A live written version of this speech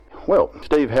Well,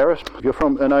 Steve Harris, you're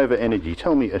from Enova Energy.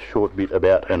 Tell me a short bit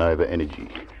about Enova Energy.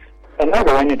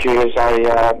 Enova Energy is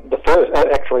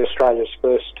actually Australia's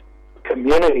first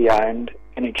community-owned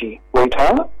energy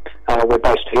retailer. We're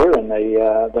based here in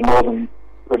the Northern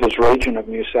Rivers region of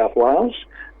New South Wales.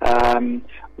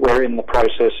 We're in the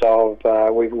process of,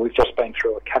 we've just been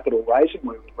through a capital raising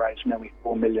where we've raised nearly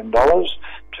 $4 million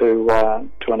to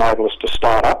enable us to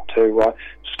start to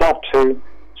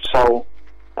sell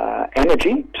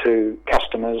energy to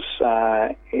customers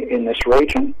in this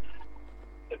region.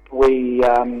 We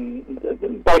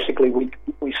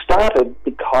started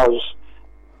because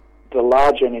the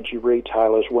large energy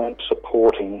retailers weren't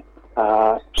supporting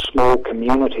small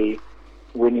community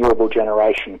renewable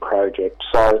generation projects.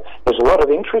 So there's a lot of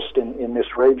interest in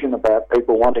this region about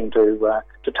people wanting to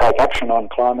take action on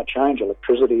climate change.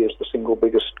 Electricity is the single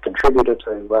biggest contributor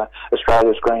to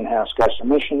Australia's greenhouse gas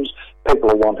emissions. People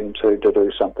are wanting to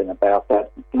do something about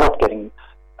that, not getting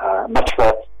much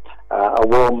of a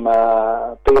warm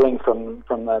feeling from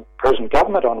the present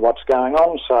government on what's going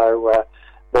on. So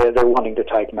they're wanting to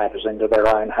take matters into their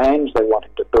own hands. They're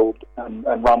wanting to build and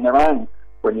run their own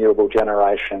renewable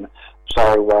generation. So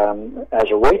as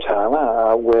a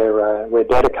retailer, we're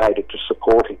dedicated to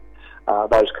supporting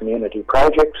those community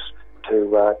projects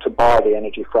to buy the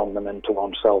energy from them and to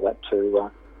on-sell that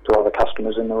to other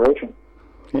customers in the region.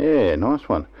 Yeah, nice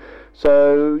one.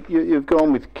 So you've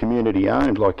gone with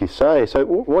community-owned, like you say. So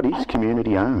what is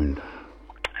community-owned?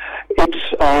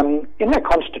 It's in our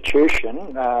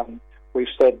constitution. We've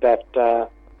said that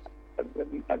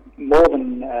more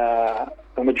than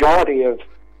the majority of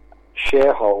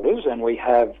shareholders, and we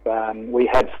had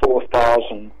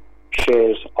 4,000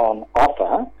 shares on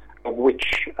offer, of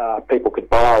which people could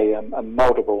buy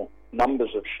multiple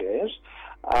numbers of shares,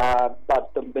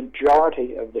 but the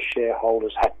majority of the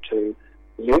shareholders had to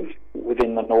live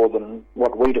within the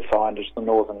what we defined as the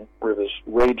Northern Rivers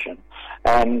region.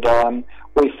 And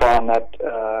we found that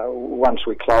once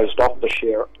we closed off the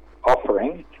share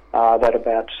offering, that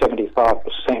about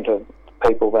 75% of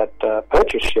people that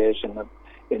purchase shares in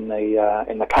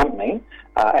the company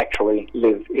actually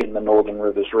live in the Northern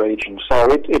Rivers region. So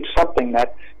it's something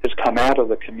that has come out of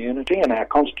the community, and our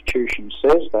constitution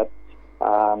says that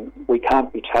we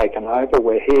can't be taken over.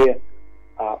 We're here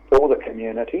for the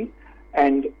community,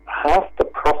 and half the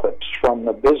profits from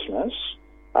the business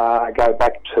go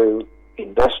back to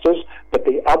investors, but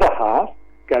the other half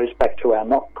goes back to our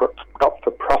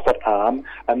not-for-profit arm,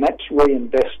 and that's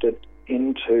reinvested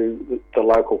into the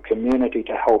local community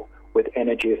to help with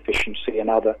energy efficiency and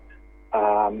other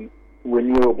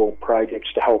renewable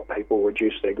projects to help people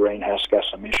reduce their greenhouse gas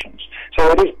emissions.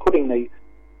 So it is putting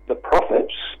the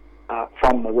profits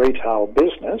from the retail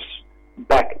business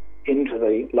back into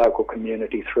the local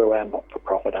community through our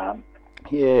not-for-profit arm.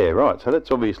 Yeah, right. So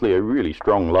that's obviously a really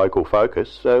strong local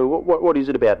focus. So what is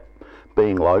it about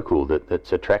being local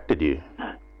that's attracted you?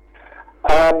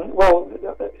 Well,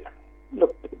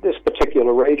 look, this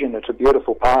particular region, it's a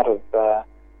beautiful part of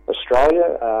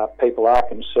Australia. People are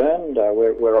concerned.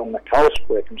 We're on the coast.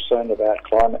 We're concerned about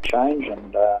climate change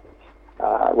and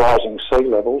rising sea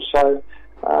levels. So,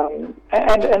 and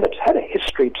it's had a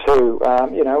history too.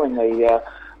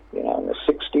 In the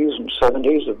 60s and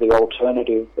 70s of the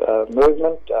alternative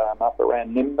movement up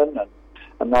around Nimbin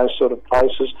and those sort of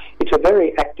places. It's a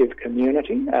very active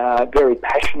community, very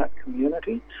passionate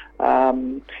community,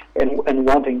 and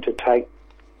wanting to take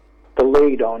the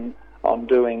lead on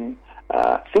doing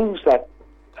things that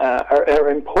are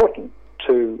important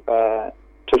to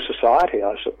society,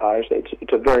 I suppose.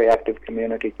 It's a very active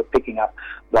community for picking up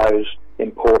those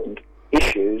important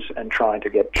issues and trying to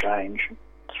get change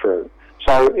through.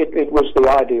 So it was the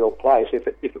ideal place. If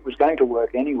it was going to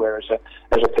work anywhere as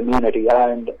a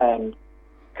community-owned and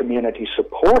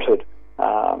community-supported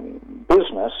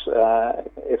business,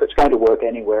 if it's going to work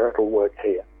anywhere, it'll work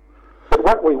here. But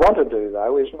what we want to do,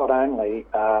 though, is not only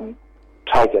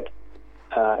take it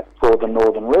for the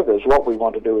Northern Rivers. What we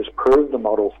want to do is prove the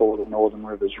model for the Northern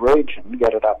Rivers region,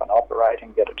 get it up and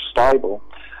operating, get it stable.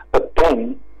 But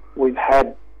then we've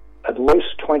had at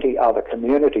least 20 other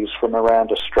communities from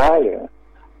around Australia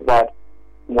that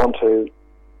want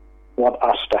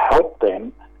us to help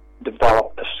them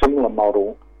develop a similar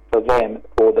model for them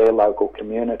or their local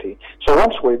community. So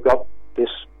once we've got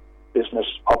this business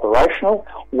operational,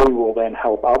 we will then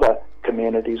help other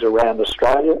communities around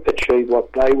Australia achieve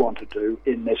what they want to do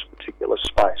in this particular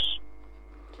space.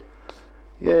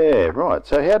 Yeah, right.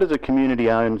 So how does a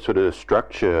community-owned sort of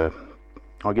structure,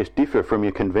 I guess, differ from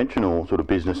your conventional sort of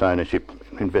business ownership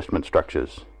investment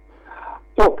structures?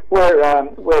 Look, we're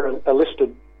an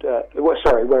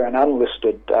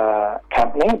unlisted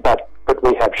company, but but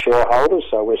we have shareholders,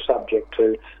 so we're subject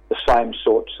to the same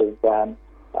sorts of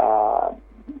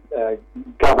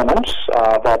governance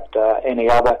that any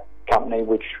other company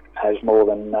which has more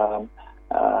than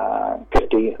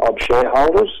 50 odd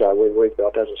shareholders. So we've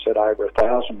got, as I said, over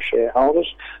 1,000 shareholders.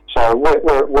 So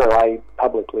we're a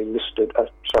publicly listed.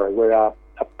 We are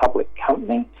a public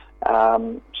company.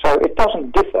 So it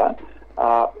doesn't differ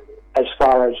as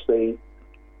far as the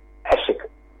ASIC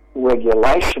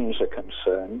regulations are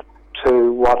concerned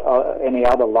to what any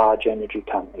other large energy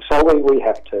company. So we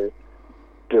have to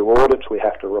do audits, we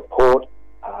have to report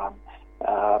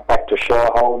back to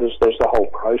shareholders. There's the whole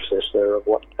process there of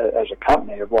what, as a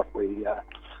company, of what we're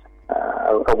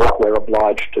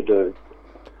obliged to do.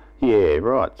 Yeah,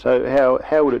 right. So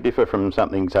how would it differ from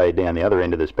something, say, down the other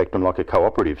end of the spectrum, like a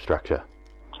cooperative structure?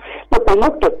 Look, we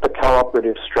looked at the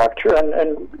cooperative structure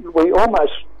and we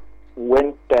almost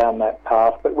went down that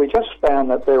path, but we just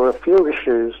found that there were a few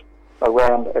issues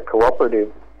around a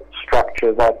cooperative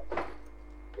structure that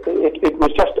it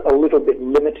was just a little bit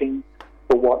limiting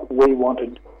for what we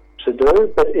wanted to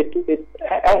do, but it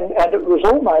was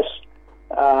almost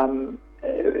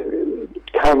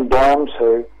came down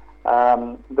to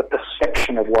the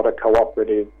perception of what a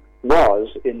cooperative was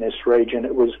in this region.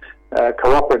 It was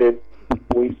cooperative.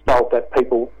 We felt that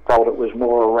people felt it was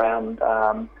more around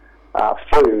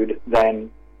food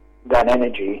than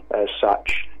energy as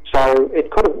such. So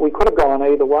we could have gone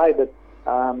either way, but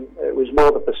it was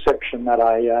more the perception that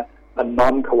a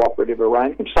non-cooperative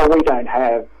arrangement. So we don't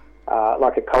have,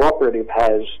 like a cooperative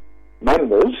has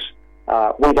members.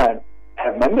 We don't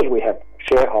have members, we have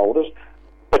shareholders.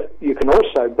 But you can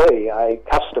also be a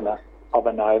customer of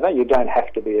Enova. You don't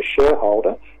have to be a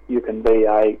shareholder. You can be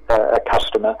a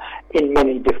customer in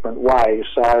many different ways.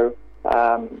 So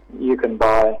you can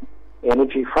buy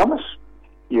energy from us.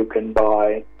 You can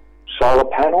buy solar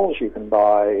panels. You can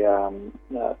buy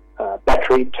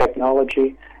battery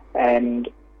technology, and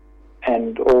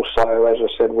also, as I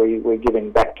said, we're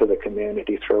giving back to the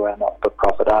community through our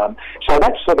not-for-profit arm. So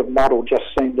that sort of model just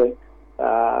seemed to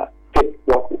fit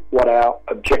what our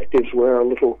objectives were a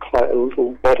little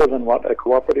better than what a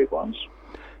cooperative was.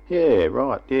 Yeah,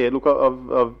 right. Yeah, look,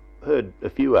 I've heard a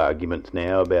few arguments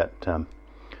now about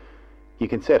you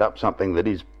can set up something that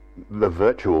is the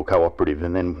virtual cooperative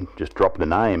and then just drop the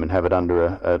name and have it under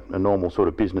a normal sort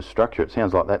of business structure. It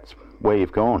sounds like that's where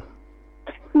you've gone.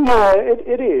 Yeah,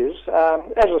 it is.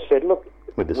 As I said, look...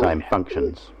 With the same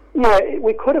functions. Yeah,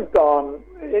 we could have gone...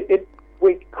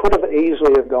 We could have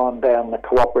easily have gone down the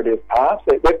cooperative path.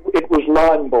 It was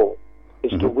line ball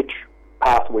as to which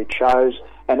path we chose,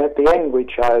 and at the end we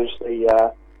chose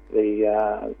the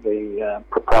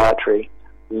proprietary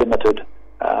limited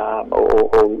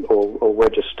or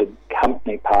registered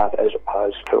company path as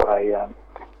opposed to a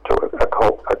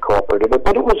cooperative.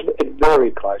 But it was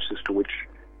very close as to which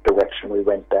direction we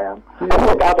went down. And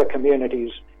look, other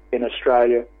communities in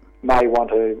Australia may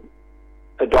want to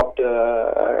adopt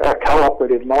a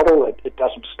cooperative model. It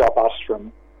doesn't stop us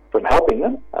from helping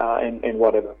them in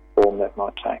whatever form that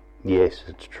might take. Yes,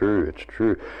 it's true. It's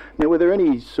true. Now, were there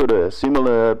any sort of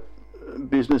similar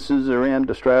businesses around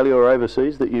Australia or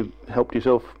overseas that you helped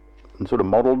yourself and sort of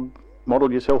modelled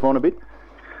yourself on a bit?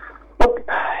 Look,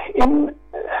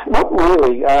 not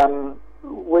really.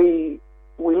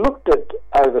 We looked at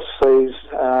overseas.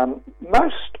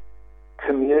 Most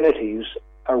communities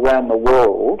around the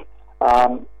world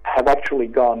have actually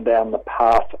gone down the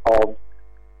path of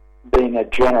being a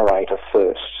generator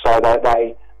first. So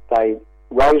they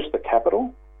raise the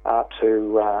capital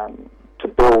to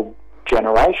build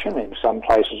generation. In some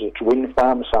places it's wind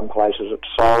farms, some places it's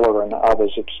solar, and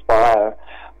others it's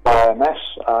biomass.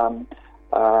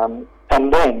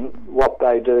 And then what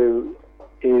they do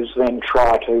is then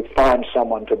try to find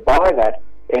someone to buy that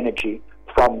energy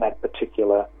from that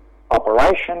particular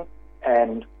operation,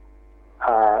 and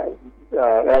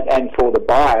for the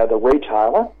buyer, the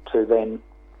retailer, to then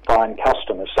find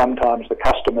customers. Sometimes the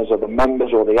customers are the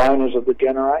members or the owners of the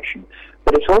generation,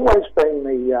 but it's always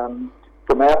been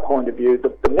from our point of view,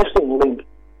 the missing link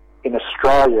in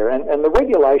Australia, and the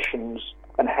regulations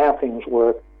and how things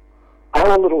work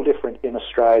are a little different in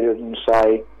Australia than,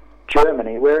 say,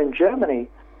 Germany, where in Germany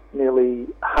nearly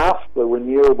half the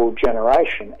renewable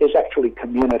generation is actually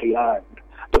community owned,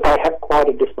 but they have quite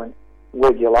a different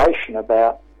regulation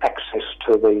about access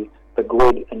to the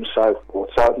grid and so forth.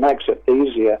 So it makes it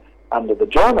easier under the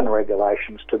German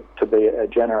regulations to be a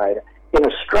generator. In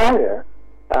Australia,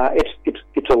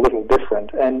 it's a little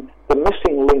different, and the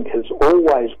missing link has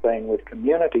always been with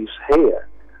communities here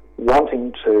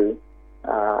wanting to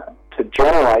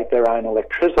generate their own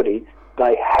electricity.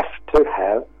 They have to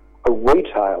have a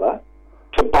retailer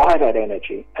to buy that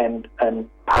energy and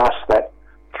pass that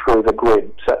through the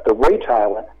grid. So the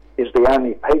retailer is the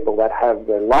only people that have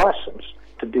the license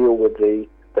to deal with the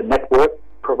network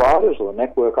providers or the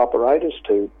network operators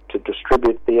to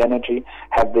distribute the energy,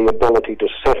 have the ability to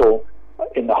settle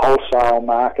in the wholesale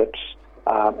markets,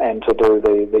 and to do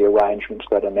the arrangements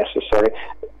that are necessary.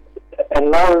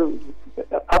 And no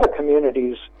other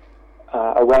communities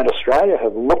around Australia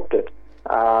have looked at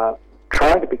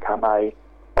trying to become a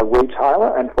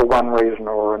retailer, and for one reason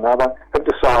or another have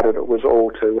decided it was all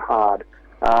too hard.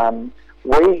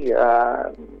 We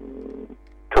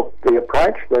took the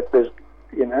approach that there's,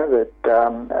 and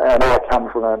I come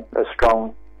from a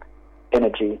strong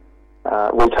energy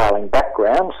retailing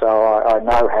background, so I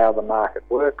know how the market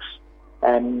works,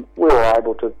 and we were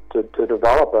able to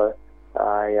develop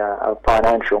a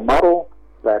financial model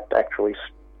that actually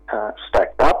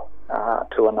stacked up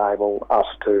to enable us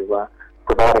to,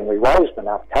 providing we raised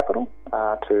enough capital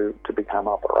to become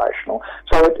operational.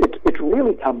 So it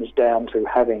really comes down to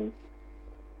having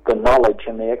the knowledge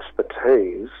and the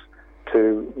expertise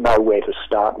to know where to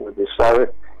start with this. So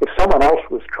if someone else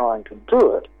was trying to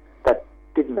do it that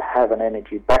didn't have an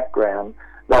energy background,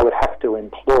 they would have to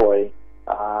employ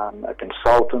a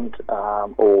consultant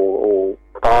or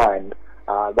find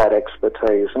that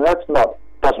expertise, and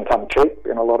doesn't come cheap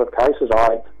in a lot of cases.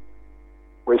 I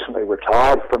recently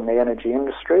retired from the energy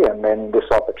industry, and then this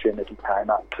opportunity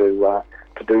came up to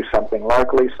do something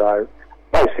locally. So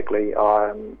basically,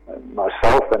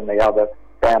 myself and the other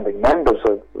founding members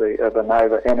of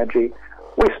Enova Energy,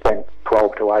 we spent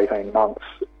 12 to 18 months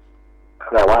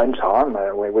of our own time,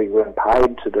 where we weren't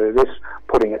paid to do this,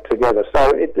 putting it together.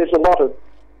 So there's a lot of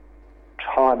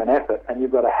time and effort, and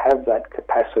you've got to have that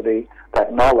capacity,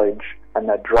 that knowledge, and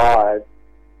that drive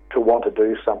to want to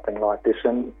do something like this.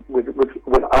 And with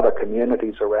other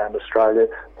communities around Australia,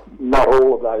 not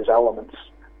all of those elements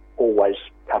always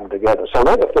come together. So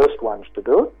we're the first ones to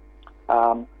do it.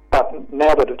 But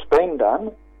now that it's been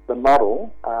done, the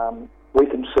model, we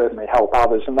can certainly help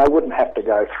others, and they wouldn't have to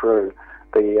go through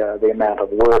the amount of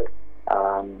work,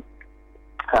 or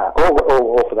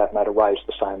for that matter, raise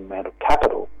the same amount of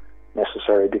capital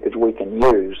necessary, because we can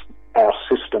use our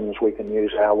systems, we can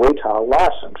use our retail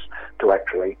license to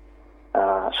actually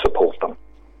support them.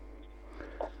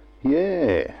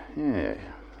 Yeah.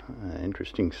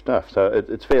 Interesting stuff. So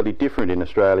it's fairly different in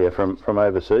Australia from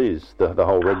overseas, the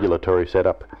whole regulatory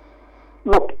setup.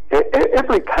 Look,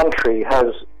 every country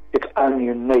has its own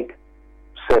unique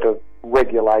set of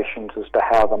regulations as to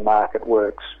how the market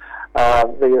works.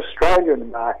 The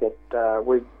Australian market,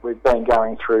 we've been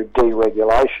going through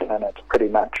deregulation, and it's pretty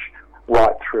much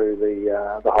right through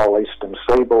the whole eastern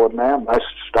seaboard now. Most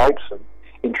states have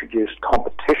introduced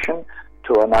competition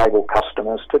to enable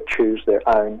customers to choose their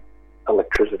own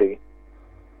electricity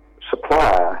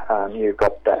supplier. You've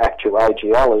got Actu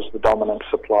AGL as the dominant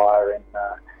supplier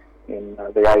in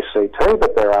the ACT,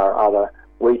 but there are other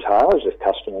retailers if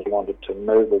customers wanted to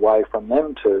move away from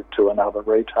them to another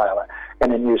retailer.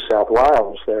 And in New South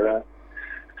Wales, there are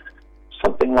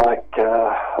something like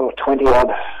 20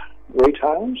 odd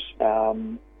retailers,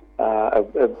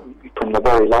 from the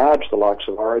very large, the likes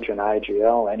of Origin,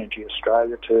 AGL, Energy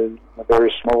Australia, to the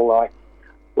very small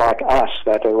like us,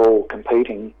 that are all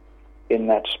competing in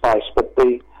that space. But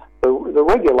the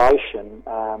regulation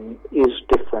is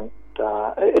different.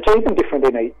 It's even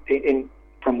different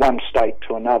from one state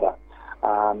to another.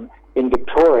 In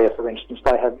Victoria, for instance,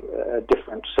 they have a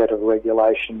different set of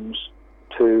regulations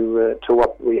to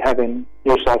what we have in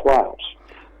New South Wales.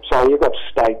 So you've got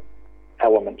state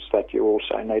elements that you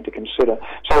also need to consider.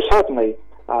 So certainly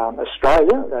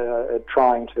Australia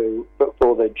trying to,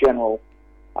 for the general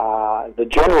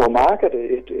market,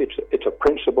 it's a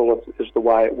principle is the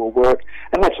way it will work,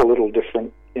 and that's a little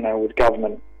different, with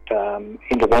government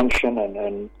intervention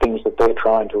and things that they're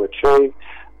trying to achieve.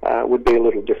 Would be a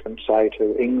little different, say,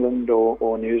 to England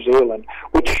or New Zealand,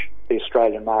 which the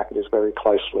Australian market is very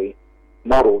closely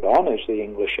modelled on, as the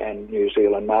English and New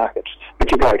Zealand markets.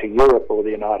 But you go to Europe or the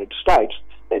United States,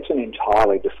 it's an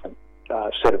entirely different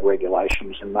set of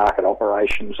regulations and market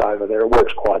operations over there. It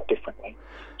works quite differently.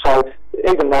 So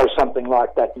even though something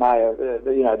like that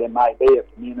there may be a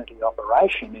community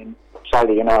operation in, say,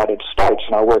 the United States,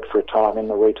 and I worked for a time in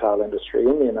the retail industry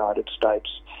in the United States,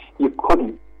 you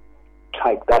couldn't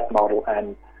take that model,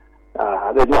 and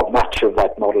there's not much of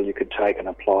that model you could take and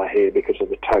apply here because of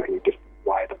the totally different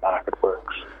way the market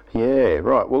works. Yeah,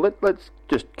 right. Well, let's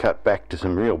just cut back to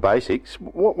some real basics.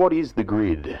 What is the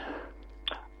grid?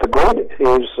 The grid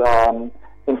is,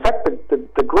 in fact,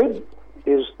 the grid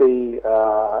is the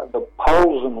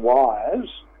poles and wires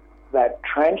that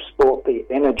transport the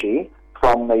energy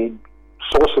from the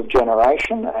source of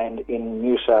generation, and in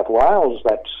New South Wales,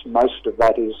 most of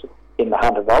that is in the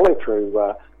Hunter Valley through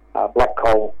black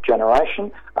coal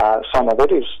generation. Some of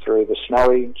it is through the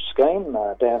Snowy scheme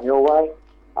down your way.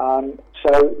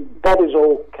 So that is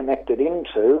all connected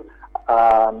into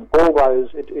all those.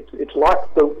 It's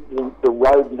like the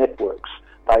road networks.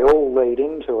 They all lead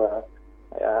into a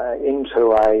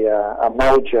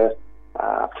major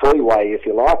freeway, if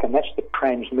you like, and that's the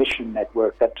transmission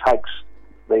network that takes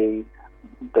the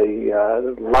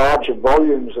larger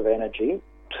volumes of energy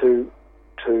to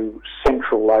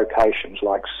central locations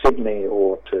like Sydney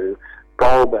or to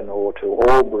Goulburn or to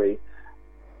Albury.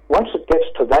 Once it gets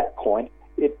to that point,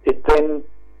 it then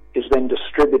is then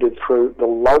distributed through the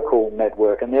local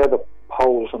network, and they're the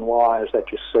poles and wires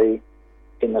that you see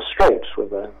in the streets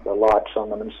with the lights on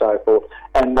them and so forth,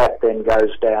 and that then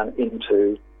goes down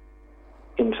into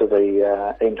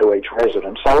each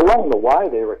residence. So along the way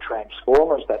there are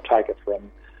transformers that take it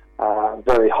from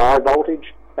very high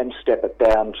voltage and step it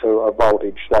down to a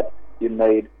voltage that you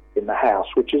need in the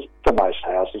house, which is, for most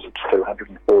houses, it's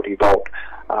 240 volt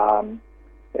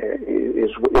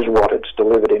is what it's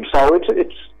delivered in. So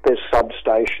there's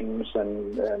substations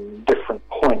and different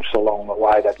points along the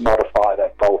way that modify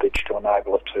that voltage to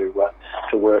enable it to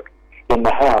work in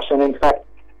the house. And in fact,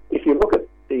 if you look at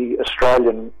the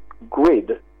Australian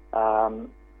grid,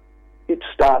 it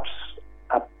starts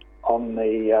up on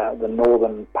the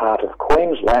northern part of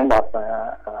Queensland, up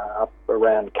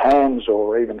around Cairns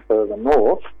or even further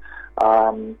north,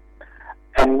 and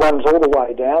runs all the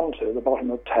way down to the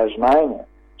bottom of Tasmania.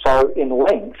 So in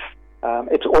length,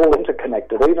 it's all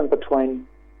interconnected. Even between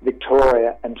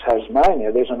Victoria and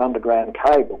Tasmania, there's an underground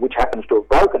cable, which happens to have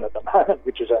broken at the moment,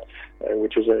 which is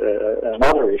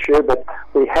another issue. But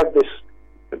we have this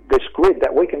grid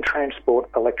that we can transport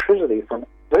electricity from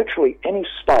virtually any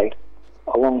state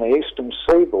along the eastern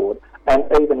seaboard and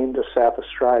even into South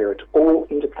Australia. It's all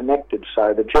interconnected.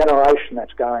 So the generation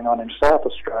that's going on in South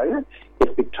Australia,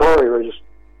 if Victoria is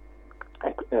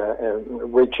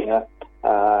reaching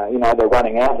they're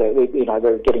running out,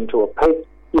 they're getting to a peak,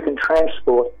 you can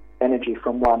transport energy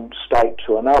from one state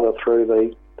to another through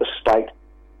the state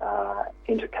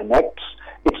interconnects.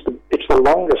 It's the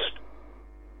longest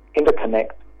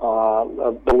interconnect,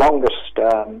 the longest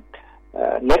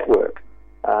network,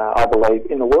 I believe,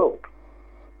 in the world.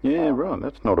 Yeah, right.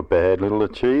 That's not a bad little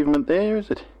achievement there, is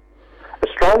it?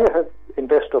 Australia has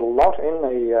invested a lot in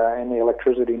the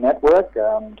electricity network,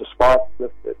 despite the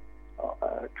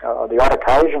odd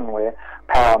occasion where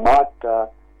power might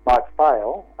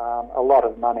fail. A lot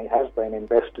of money has been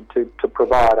invested to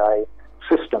provide a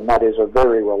system that is a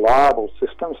very reliable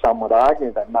system. Some would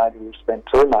argue that maybe we've spent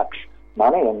too much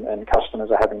money and customers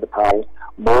are having to pay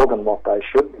more than what they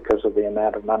should because of the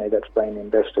amount of money that's been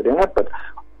invested in it. But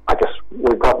I guess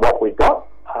we've got what we've got,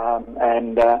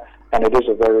 and it is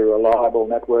a very reliable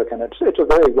network, and it's a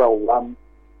very well run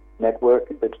network.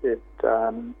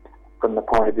 From the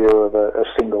point of view of a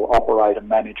single operator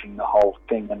managing the whole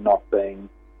thing and not being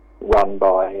run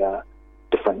by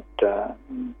different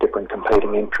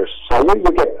competing interests. So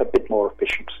you get a bit more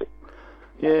efficiency.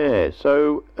 Yeah,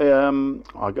 so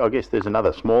I guess there's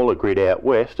another smaller grid out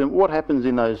west. And what happens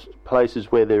in those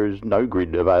places where there is no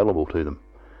grid available to them?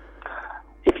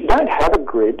 If you don't have a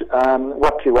grid,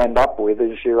 what you end up with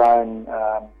is your own.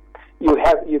 You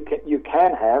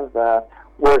can have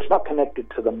where it's not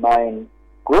connected to the main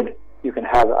grid. You can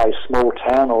have a small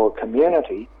town or a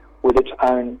community with its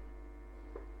own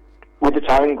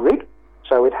grid.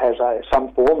 So it has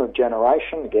some form of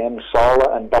generation, again,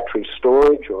 solar and battery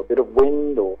storage, or a bit of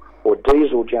wind or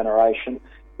diesel generation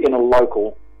in a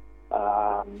local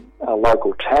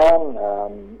town.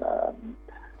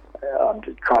 I'm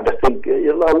just trying to think.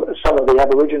 Some of the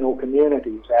Aboriginal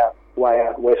communities way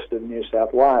out west of New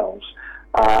South Wales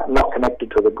are not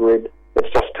connected to the grid. It's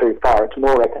just too far. It's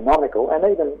more economical, and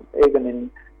even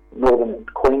in northern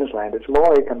Queensland, it's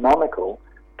more economical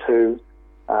to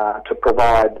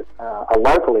provide a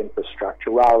local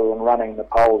infrastructure rather than running the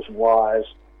poles and wires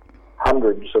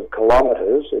hundreds of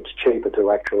kilometres. It's cheaper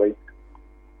to actually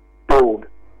build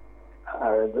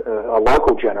a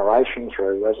local generation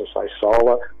through, as I say,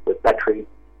 solar with battery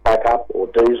backup or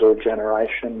diesel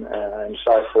generation and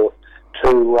so forth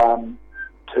to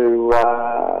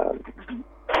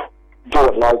do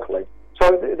it locally.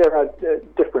 So there are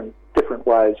different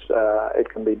ways it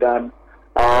can be done.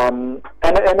 And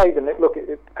even, look,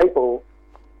 if people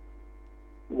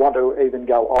want to even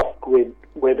go off-grid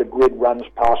where the grid runs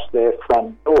past their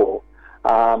front door.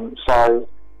 So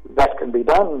that can be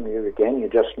done. You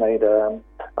just need a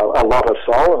lot of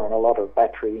solar and a lot of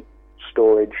battery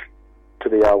storage to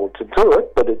be able to do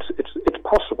it, but it's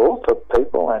possible for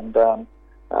people. And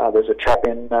there's a chap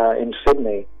in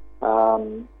Sydney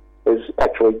who's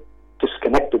actually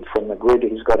disconnected from the grid.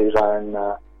 He's got his own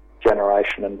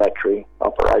generation and battery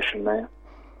operation there.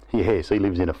 Yes, he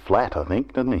lives in a flat, I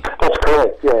think, doesn't he? That's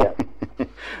correct. Yeah.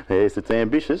 Yes, it's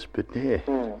ambitious, but yeah.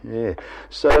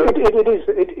 So it's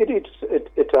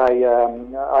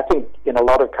I think in a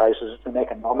lot of cases it's an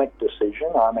economic decision.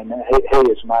 I mean, he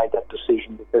has made that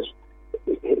decision because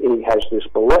he has this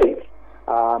belief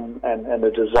and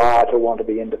a desire to want to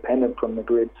be independent from the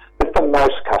grid. But for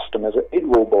most customers, it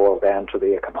will boil down to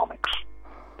the economics.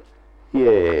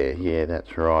 Yeah,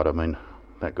 that's right. I mean,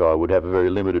 that guy would have a very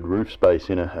limited roof space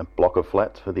in a block of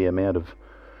flats for the amount of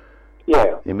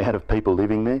people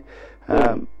living there.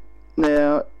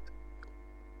 Now,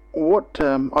 what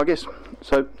I guess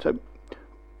so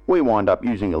we wind up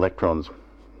using electrons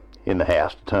in the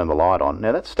house to turn the light on.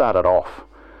 Now that started off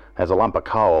as a lump of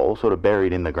coal sort of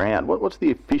buried in the ground. What's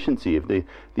the efficiency of the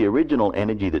original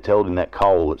energy that's held in that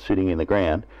coal that's sitting in the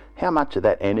ground? How much of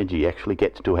that energy actually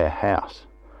gets to our house?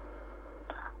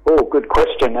 Oh, good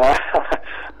question. I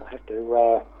have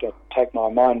to take my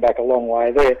mind back a long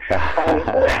way there.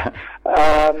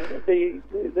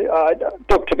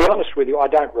 Look, to be honest with you, I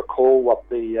don't recall what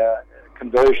the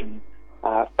conversion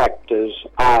factors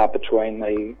are between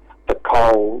the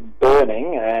coal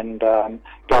burning and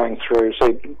going through.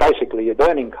 So basically, you're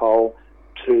burning coal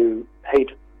to heat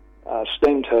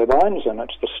steam turbines, and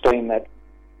it's the steam that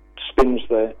spins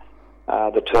the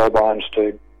turbines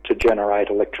to generate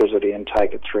electricity and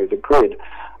take it through the grid.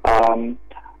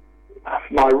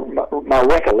 My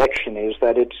recollection is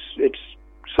that it's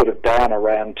sort of down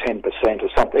around 10% or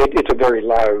something. It's a very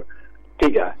low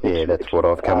figure. Yeah, that's what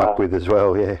I've come up with as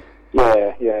well. Yeah.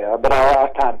 Yeah, but I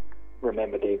can't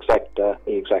remember the exact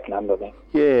number then.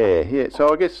 Yeah.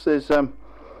 So I guess there's the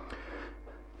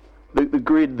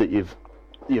grid that you've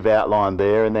outlined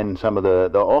there, and then some of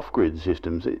the off-grid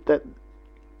systems. That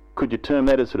could you term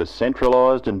that as sort of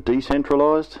centralised and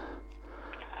decentralised?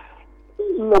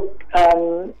 Look,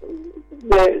 there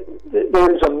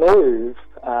is a move.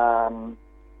 I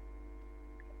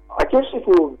guess if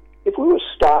we were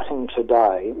starting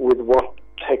today with what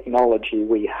technology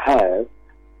we have,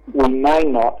 we may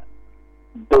not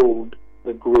build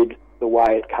the grid the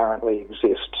way it currently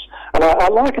exists. And I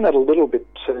liken it a little bit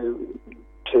to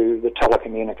the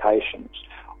telecommunications.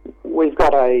 We've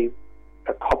got a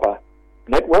copper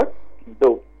network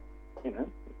built,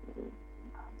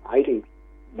 80,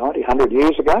 90, 100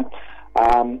 years ago,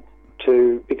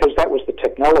 because that was the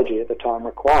technology at the time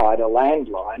required, a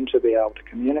landline to be able to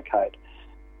communicate.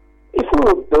 If we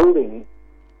were building,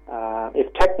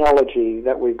 if technology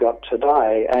that we've got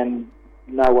today and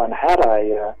no one had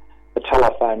a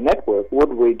telephone network,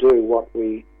 would we do what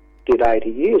we did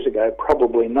 80 years ago?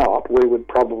 Probably not. We would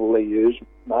probably use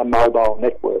a mobile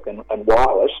network and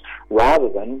wireless rather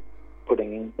than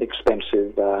putting in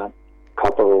expensive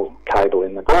copper or cable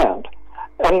in the ground.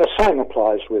 And the same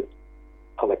applies with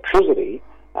electricity,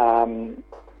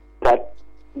 that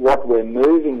what we're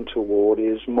moving toward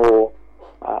is more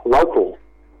local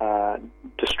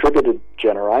distributed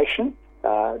generation,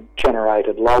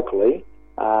 generated locally,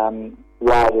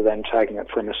 rather than taking it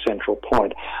from a central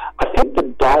point. I think the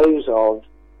days of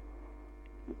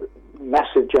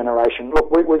massive generation,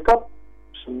 look, we've got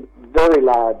some very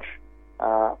large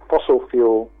fossil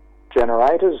fuel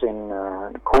generators in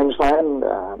Queensland,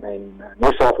 in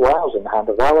New South Wales, in the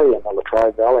Hunter Valley, in the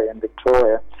Latrobe Valley, in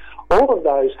Victoria. All of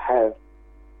those have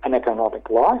an economic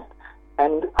life,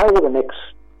 and over the next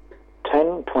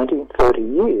 10, 20, 30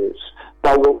 years,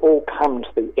 they will all come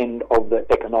to the end of the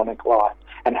economic life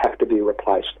and have to be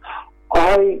replaced.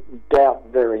 I doubt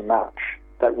very much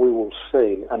that we will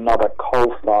see another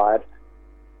coal-fired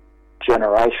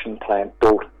generation plant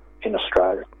built in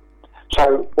Australia.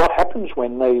 So what happens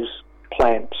when these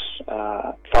plants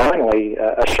finally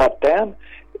are shut down?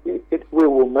 We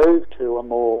will move to a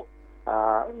more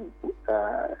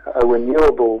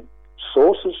renewable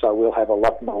sources, so we'll have a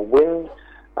lot more wind.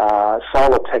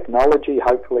 Solar technology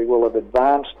hopefully will have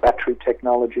advanced. Battery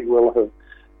technology will have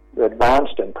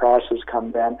advanced and prices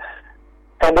come down.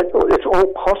 And it's all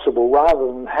possible rather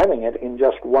than having it in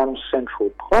just one central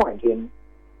point in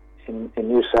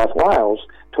New South Wales,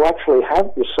 to actually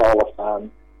have the solar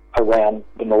farm around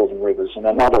the Northern Rivers and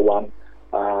another one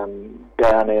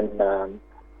down in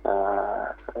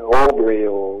Albury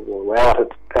or out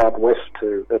west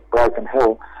at Broken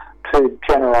Hill, to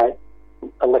generate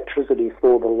electricity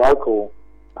for the local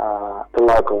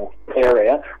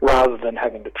area rather than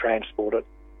having to transport it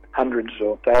hundreds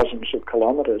or thousands of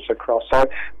kilometres across. So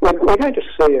we're going to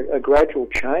see a gradual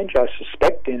change, I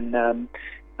suspect, in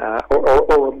or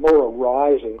a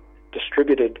rise of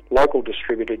local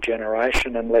distributed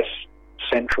generation and less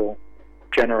central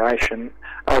generation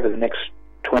over the next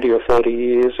 20 or 30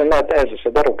 years. And that, as I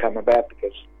said, that'll come about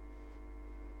because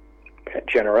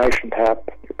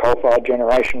coal-fired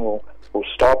generation will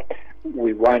stop.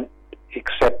 We won't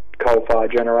accept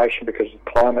coal-fired generation because of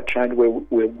climate change. We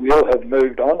will have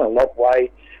moved on a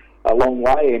long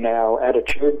way in our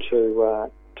attitude to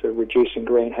reducing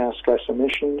greenhouse gas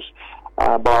emissions.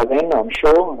 By then, I'm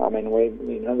sure. I mean,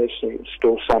 there's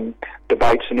still some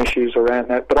debates and issues around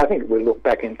that, but I think we'll look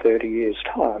back in 30 years'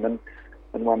 time and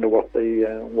wonder what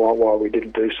why we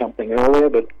didn't do something earlier.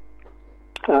 But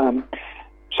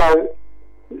so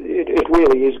it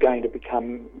really is going to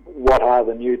become what are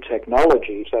the new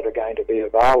technologies that are going to be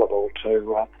available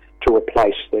to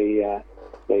replace the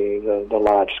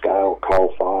large-scale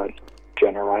coal-fired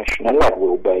generation, and that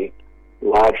will be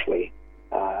largely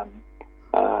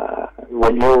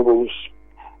renewables.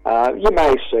 You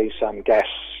may see some gas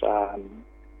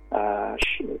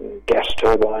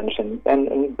turbines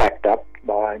and backed up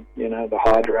by the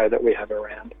hydro that we have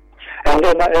around, and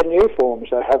new forms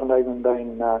that haven't even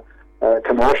been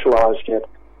commercialised yet,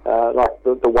 like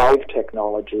the wave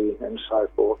technology and so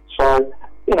forth. So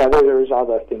there is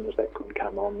other things that could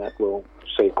come on that will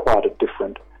see quite a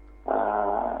different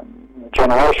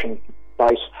generation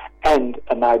base and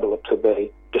enable it to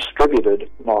be distributed,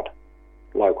 not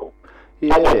local,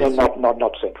 and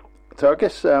not central. So I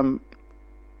guess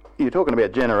you're talking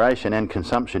about generation and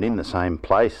consumption in the same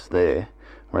place there,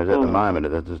 whereas at the moment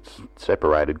it's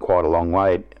separated quite a long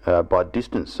way by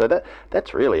distance. So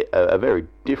that's really a very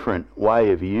different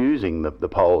way of using the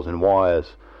poles and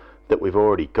wires that we've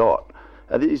already got.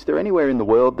 Is there anywhere in the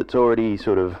world that's already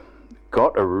sort of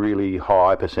got a really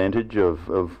high percentage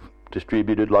of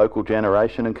distributed local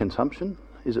generation and consumption?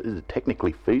 Is it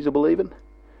technically feasible even?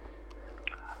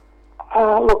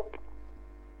 Look,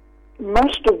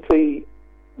 most of the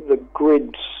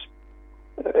grids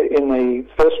in the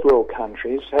first world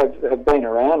countries have been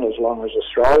around as long as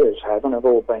Australia's have, and have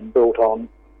all been built on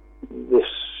this,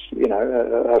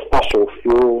 a fossil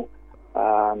fuel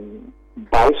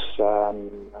base.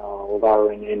 Although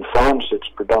in France it's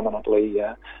predominantly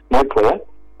nuclear.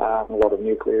 A lot of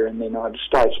nuclear in the United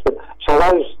States, but so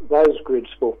those grids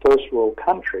for first world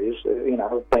countries,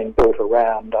 have been built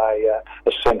around a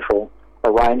central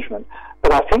arrangement.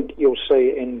 But I think you'll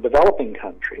see in developing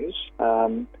countries,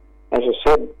 as I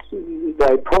said,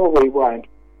 they probably won't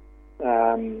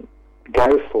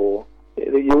go for.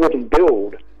 You wouldn't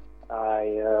build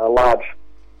a large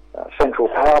central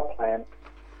power plant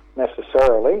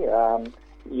necessarily.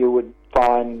 You would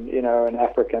find, in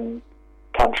African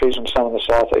countries and some of the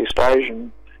Southeast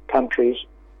Asian countries,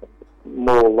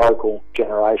 more local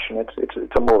generation.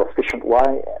 It's a more efficient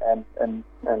way and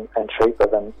cheaper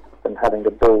than having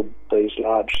to build these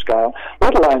large scale.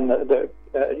 Let alone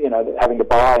having to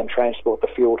buy and transport the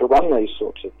fuel to run these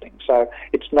sorts of things. So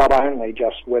it's not only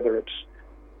just whether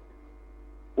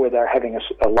having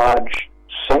a large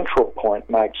central point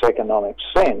makes economic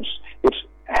sense. It's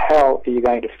how are you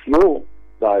going to fuel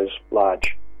those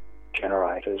large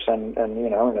generators, and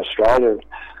in Australia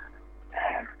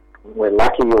we're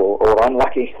lucky or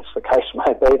unlucky, as the case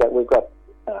may be, that we've got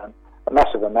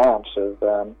massive amounts of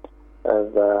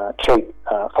cheap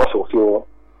fossil fuel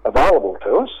available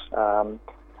to us,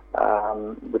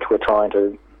 which we're trying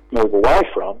to move away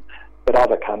from. But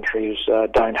other countries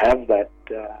don't have that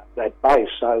base,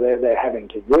 so they're having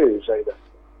to use either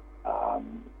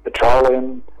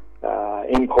petroleum,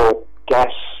 import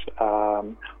gas,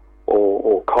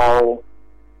 or coal.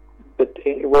 But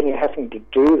when you're having to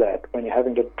do that, when you're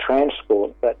having to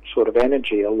transport that sort of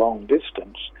energy a long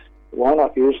distance, why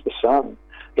not use the sun?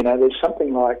 There's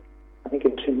something like, I think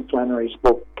in Tim Flannery's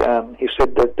book, he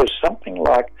said that there's something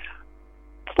like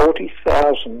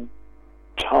 40,000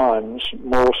 times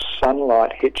more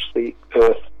sunlight hits the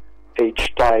Earth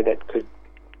each day that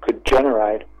could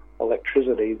generate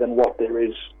electricity than what there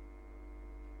is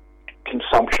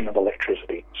consumption of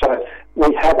electricity. So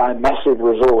we have a massive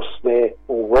resource there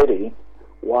already.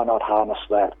 Why not harness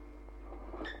that?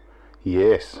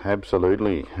 Yes,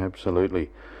 absolutely.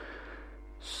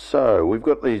 So we've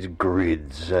got these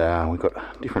grids. We've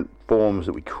got different forms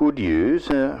that we could use.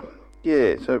 So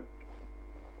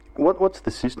what's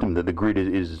the system that the grid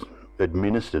is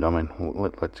administered? I mean,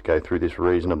 let's go through this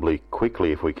reasonably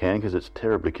quickly if we can, because it's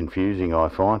terribly confusing, I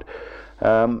find.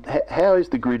 How is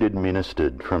the grid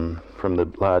administered from the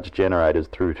large generators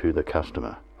through to the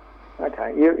customer?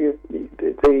 Okay,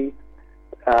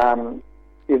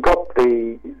 you've got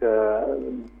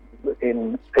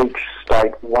in each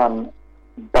state one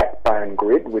backbone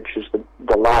grid, which is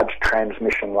the large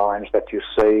transmission lines that you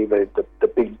see, the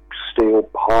big steel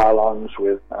pylons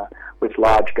with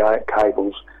large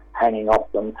cables hanging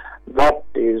off them. That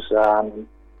is owned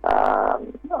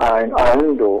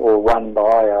or run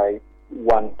by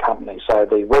one company. So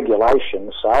the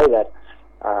regulations say that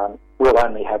we'll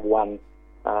only have one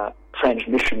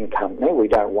transmission company. We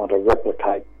don't want to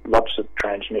replicate lots of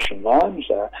transmission lines.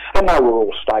 And they were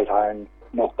all state-owned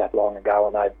not that long ago,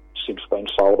 and they've since been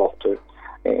sold off to,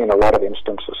 in a lot of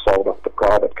instances, sold off to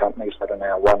private companies that are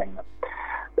now running them.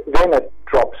 Then it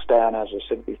drops down, as I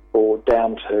said before,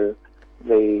 down to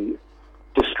the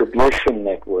distribution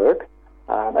network.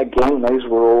 Again, these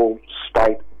were all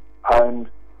state-owned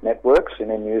networks in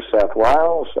New South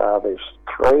Wales. There's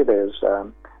three.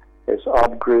 There's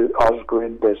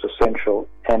Ausgrid, there's Essential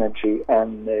Energy,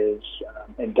 and there's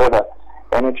Endeavour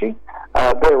Energy.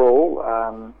 They're all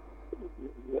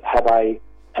have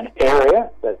an area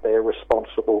that they're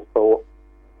responsible for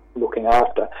looking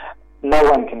after. No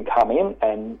one can come in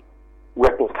and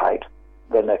replicate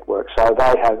the network, so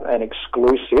they have an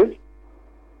exclusive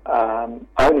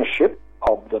ownership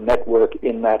of the network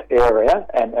in that area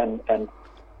and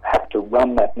have to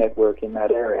run that network in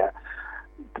that area.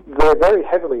 They're very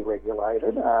heavily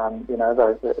regulated.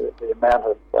 The amount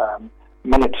of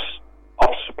minutes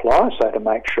off supply, so to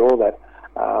make sure that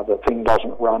the thing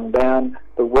doesn't run down.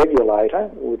 The regulator,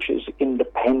 which is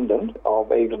independent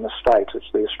of even the states,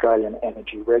 it's the Australian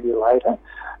Energy Regulator.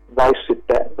 They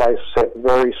set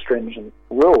very stringent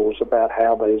rules about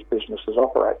how these businesses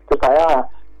operate because they are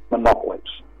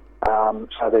monopolies.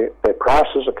 So their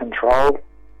prices are controlled,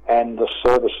 and the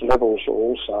service levels are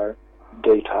also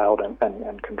detailed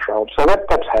and controlled. So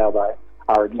that's how they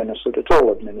are administered. It's all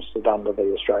administered under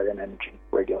the Australian Energy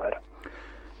Regulator.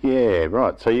 Yeah,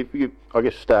 right. So you I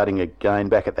guess starting again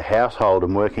back at the household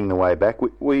and working the way back,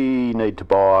 we need to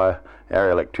buy our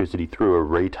electricity through a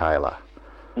retailer.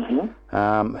 Mm-hmm.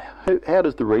 How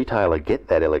does the retailer get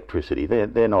that electricity? They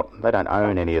don't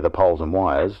own any of the poles and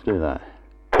wires, do they?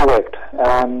 Correct.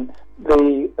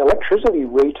 The electricity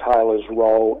retailer's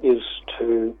role is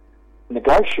to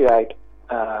negotiate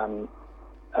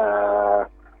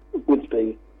with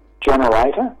the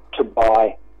generator to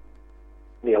buy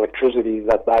the electricity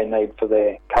that they need for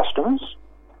their customers.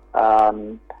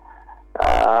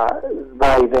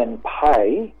 They then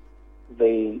pay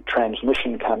the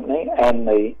transmission company and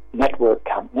the network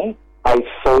company a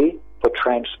fee for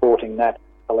transporting that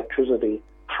electricity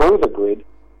through the grid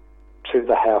to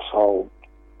the household.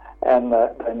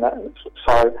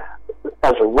 So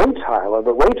as a retailer,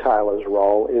 the retailer's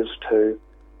role is to,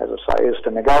 as I say, is to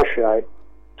negotiate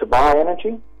to buy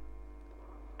energy,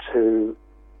 to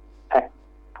act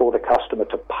for the customer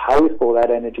to pay for that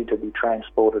energy to be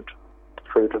transported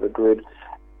through to the grid,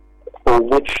 for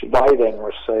which they then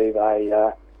receive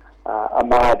a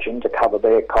margin to cover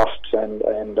their costs and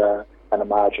a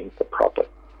margin for profit.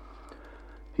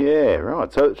 Yeah,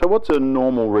 right. So what's a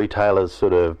normal retailer's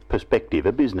sort of perspective,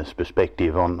 a business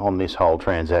perspective on this whole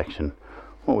transaction?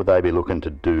 What would they be looking to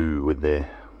do with their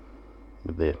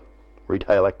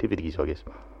retail activities, I guess?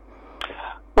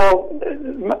 Well,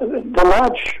 the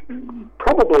large,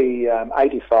 probably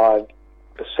 85%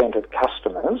 of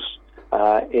customers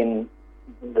in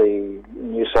the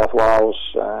New South Wales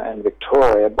and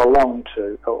Victoria belong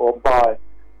to or buy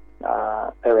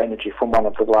their energy from one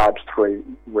of the large three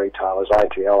retailers,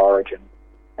 AGL, Origin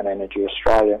and Energy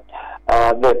Australia.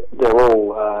 They're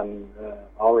all,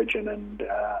 Origin and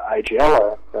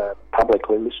AGL are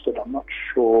publicly listed. I'm not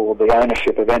sure the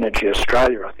ownership of Energy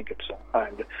Australia. I think it's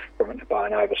owned by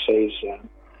an overseas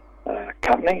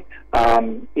company.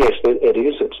 Yes, it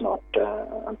is. It's not,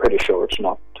 I'm pretty sure it's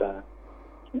not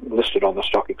listed on the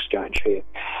stock exchange here.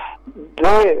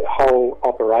 Their whole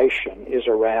operation is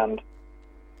around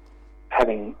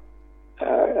having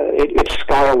its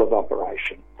scale of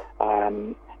operation.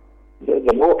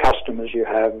 The more customers you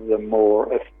have, the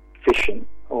more efficient,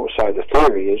 or so the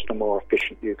theory is, the more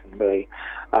efficient you can be.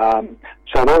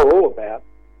 So they're all about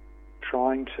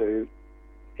trying to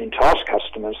entice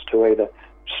customers to either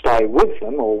stay with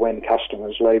them, or when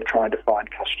customers leave, trying to find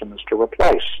customers to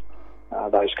replace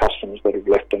those customers that have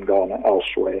left and gone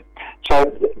elsewhere.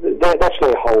 So that's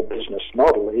their whole business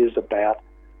model, is about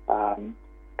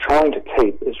trying to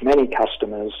keep as many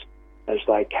customers as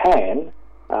they can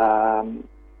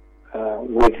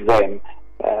with them.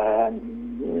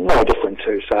 No different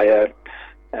to, say, a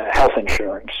health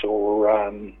insurance or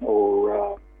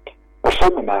a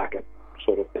supermarket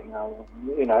sort of thing.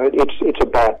 It's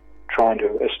about trying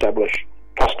to establish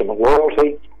customer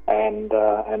loyalty and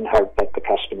hope that the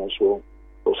customers will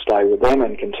stay with them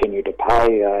and continue to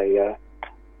pay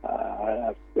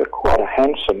quite a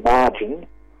handsome margin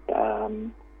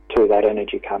to that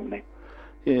energy company.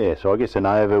 Yeah, so I guess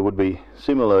Enova would be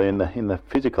similar in the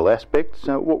physical aspects.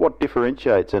 So what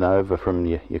differentiates Enova from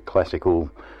your classical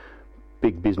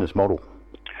big business model?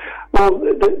 Well,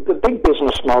 the big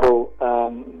business model,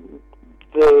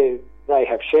 they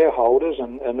have shareholders,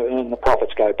 and the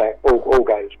profits go back. All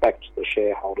goes back to the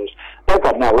shareholders. They've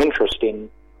got no interest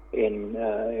in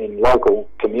local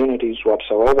communities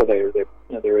whatsoever.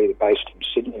 They're either based in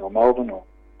Sydney or Melbourne, or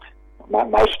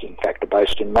most, in fact, are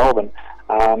based in Melbourne.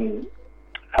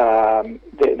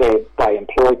 They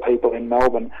employ people in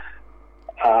Melbourne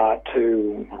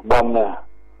to run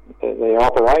their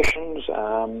operations,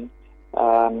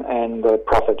 and the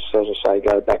profits, as I say,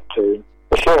 go back to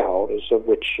the shareholders, of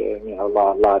which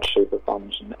large super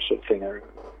funds and that sort of thing are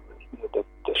the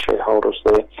shareholders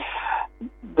there.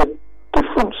 The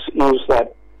difference is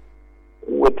that,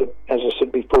 as I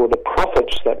said before, the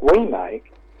profits that we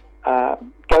make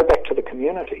go back to the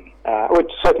community.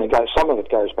 Some of it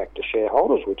goes back to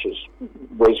shareholders, which is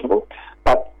reasonable,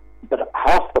 but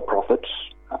half the profits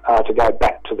are to go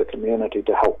back to the community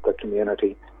to help the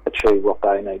community achieve what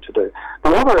they need to do.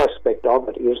 The other aspect of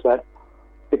it is that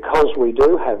because we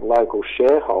do have local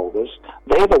shareholders,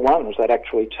 they're the ones that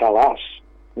actually tell us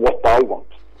what they want.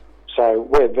 So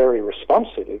we're very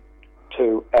responsive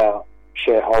to our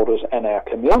shareholders and our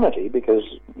community because,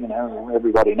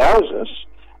 everybody knows us.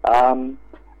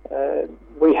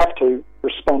 We have to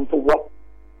respond for what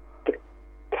the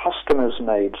customers'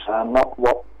 needs are, not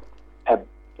what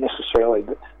necessarily,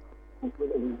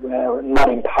 not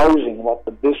imposing what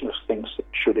the business thinks it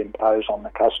should impose on the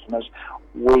customers.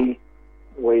 We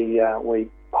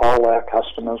poll our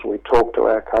customers, we talk to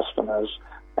our customers,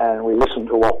 and we listen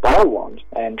to what they want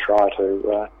and try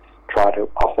to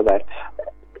offer that.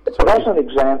 But as an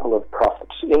example of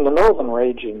profits, in the Northern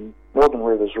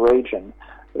Rivers region,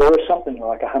 there are something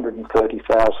like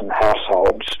 130,000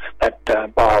 households that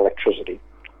buy electricity.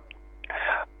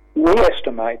 We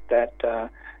estimate that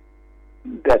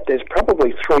there's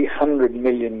probably $300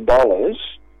 million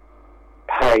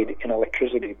paid in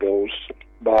electricity bills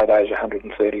by those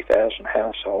 130,000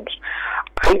 households.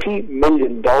 $80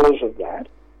 million of that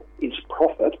is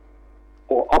profit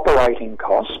or operating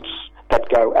costs that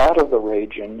go out of the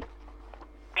region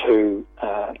to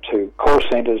call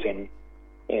centres in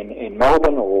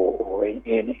Melbourne or in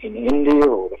India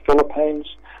or the Philippines,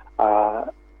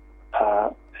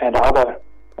 and other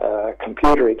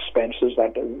computer expenses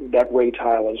that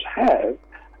retailers have.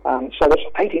 So that's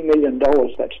 $80 million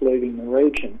that's leaving the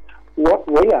region. What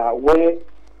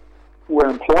we're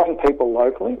employing people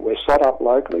locally, we're set up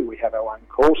locally, we have our own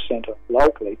call centre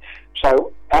locally.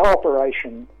 So our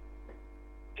operation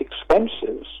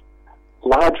expenses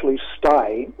largely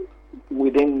stay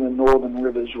within the Northern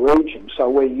Rivers region. So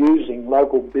we're using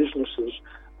local businesses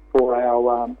for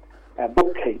our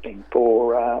bookkeeping,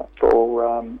 for our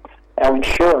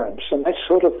insurance and that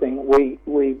sort of thing.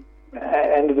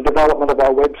 And the development of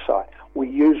our website, we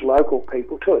use local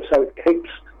people to it. So it keeps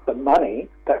the money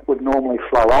that would normally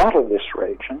flow out of this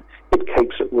region, it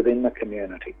keeps it within the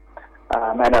community.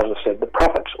 And as I said, the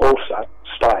profits also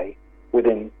stay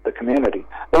within the community.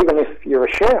 Even if you're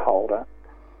a shareholder,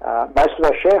 most of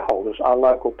our shareholders are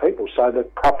local people, so the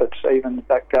profits, even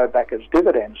that go back as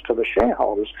dividends to the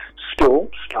shareholders,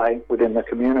 still stay within the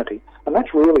community. And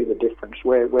that's really the difference.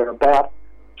 We're about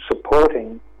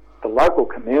supporting the local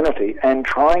community and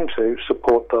trying to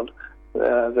support the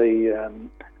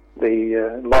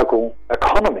local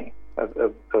economy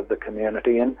of the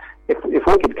community. And if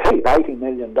we could keep $80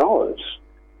 million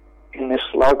in this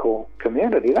local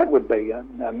community, that would be a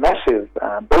massive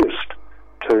boost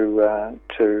to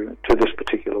this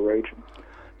particular region.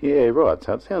 Yeah, right.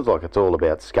 So it sounds like it's all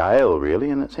about scale,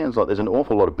 really, and it sounds like there's an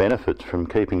awful lot of benefits from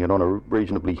keeping it on a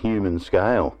reasonably human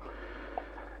scale.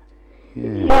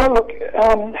 Yeah, look,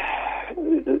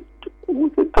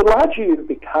 the larger you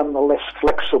become, the less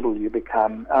flexible you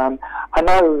become. I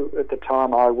know at the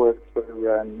time I worked for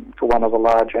one of the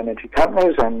large energy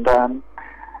companies, and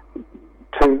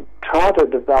to try to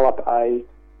develop a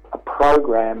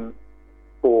program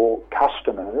for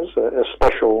customers, a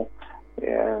special,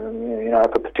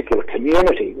 if a particular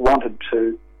community wanted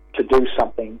to do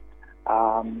something,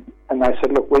 and they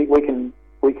said, look, we can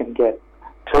get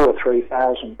 2,000 or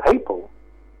 3,000 people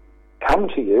come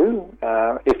to you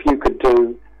if you could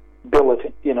bill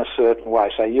it in a certain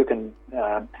way. So you can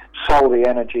sell the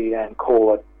energy and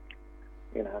call it,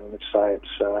 let's say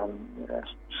it's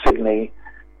Sydney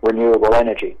Renewable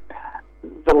Energy.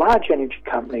 The large energy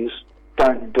companies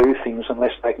don't do things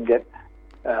unless they can get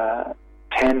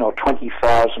 10 or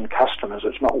 20,000 customers.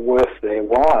 It's not worth their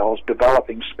while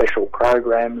developing special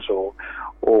programs or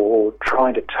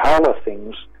trying to tailor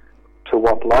things to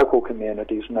what local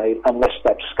communities need unless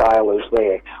that scale is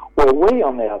there. Well, we,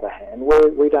 on the other hand,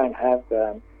 we don't have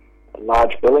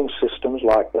large billing systems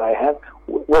like they have.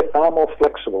 We're far more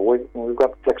flexible. We've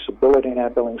got flexibility in our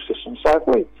billing system. So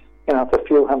if if a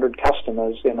few hundred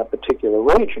customers in a particular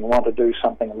region want to do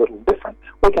something a little different,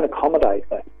 we can accommodate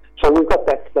that. So we've got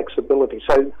that flexibility.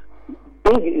 So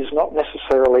big is not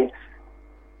necessarily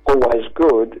always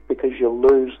good because you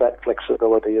lose that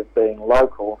flexibility of being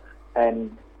local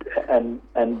and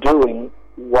doing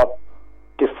what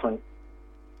different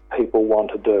people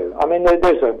want to do. I mean,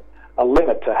 there's a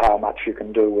limit to how much you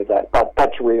can do with that, but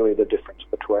that's really the difference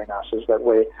between us, is that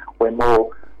we're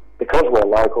more, because we're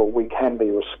local, we can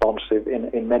be responsive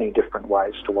in many different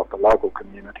ways to what the local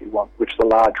community want, which the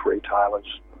large retailers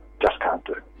just can't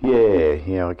do.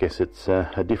 Yeah, I guess it's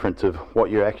a difference of what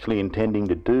you're actually intending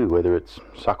to do, whether it's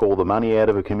suck all the money out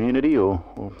of a community or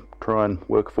try and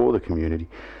work for the community.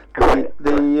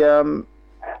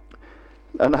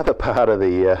 Another part of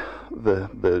the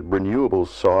renewables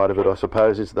side of it, I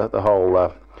suppose, is that the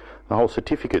whole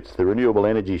certificates, the renewable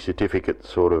energy certificate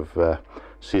sort of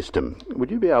system. Would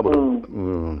you be able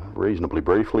to reasonably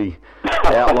briefly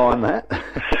outline that?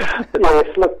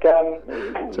 Yes, look,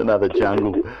 it's another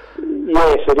jungle.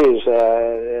 Yes, it is,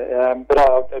 but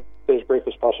I'll be as brief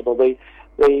as possible. The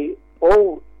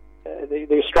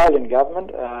Australian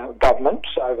governments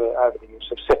over the years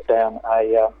have set down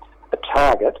a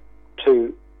target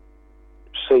to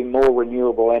see more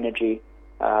renewable energy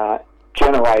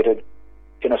generated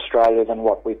in Australia than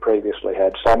what we previously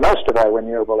had. So most of our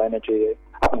renewable energy,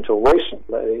 up until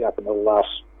recently, up until the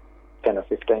last 10 or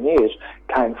 15 years,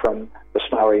 came from the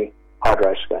Snowy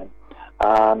Hydro Scheme.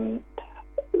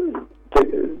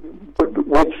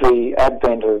 With the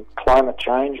advent of climate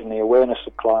change and the awareness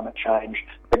of climate change,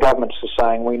 the governments are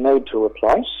saying we need to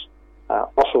replace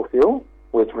fossil fuel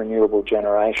with renewable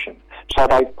generation. So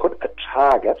they put a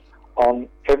target on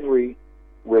every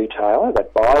retailer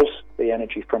that buys the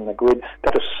energy from the grid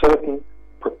that a certain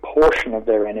proportion of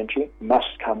their energy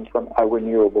must come from a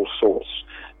renewable source.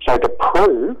 So to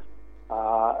prove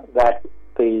that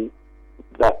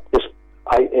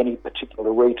any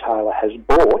particular retailer has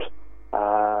bought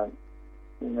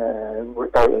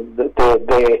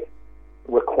their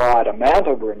required amount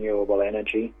of renewable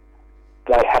energy,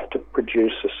 they have to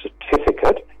produce a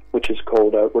certificate, which is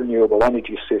called a renewable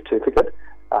energy certificate,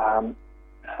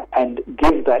 and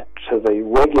give that to the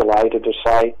regulator to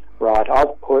say, right,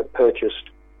 I've purchased,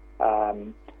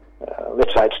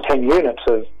 let's say it's 10 units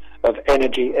of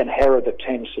energy, and here are the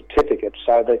 10 certificates.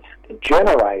 So the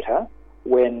generator,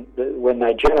 when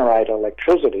they generate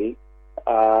electricity,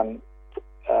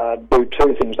 do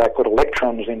two things. They put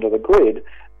electrons into the grid,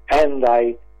 and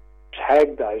they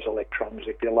tag those electrons,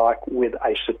 if you like, with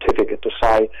a certificate to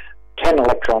say 10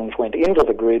 electrons went into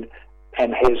the grid,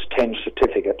 and here's 10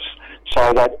 certificates.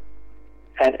 So that,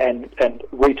 and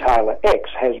retailer X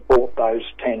has bought those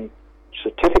 10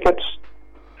 certificates,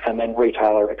 and then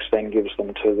retailer X then gives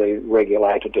them to the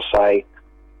regulator to say,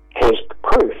 here's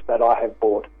proof that I have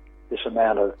bought this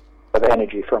amount of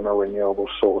energy from a renewable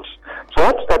source. So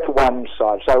that's one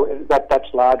side. So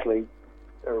that's largely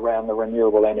around the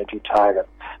renewable energy target.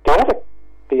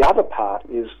 The other part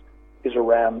is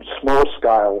around small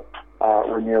scale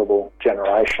renewable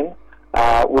generation,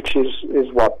 which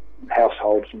is what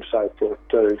households and so forth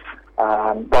do.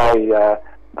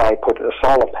 They put a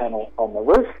solar panel on the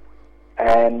roof,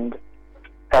 and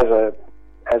as a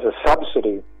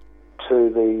subsidy to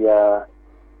the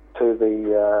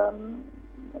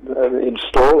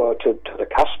installer, to the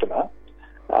customer,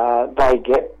 they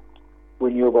get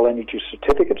renewable energy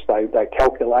certificates. They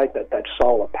calculate that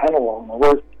solar panel on the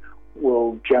roof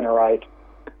will generate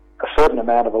a certain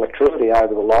amount of electricity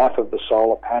over the life of the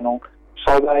solar panel.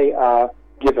 So they are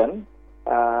given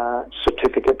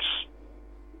certificates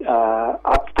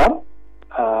up front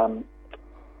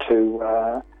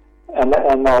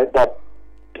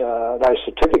those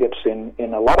certificates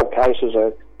in a lot of cases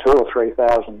are $2,000 or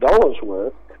 $3,000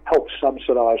 worth, help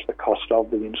subsidise the cost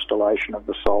of the installation of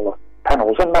the solar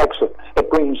panels, and it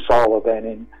brings solar then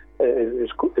in is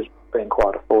being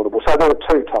quite affordable. So there are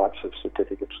two types of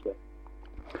certificates there.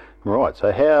 Right.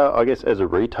 So how, I guess, as a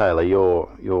retailer,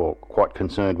 you're quite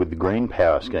concerned with the green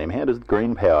power scheme. How does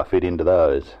green power fit into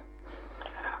those?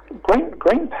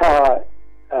 Green power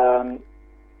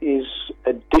is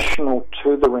additional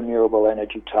to the renewable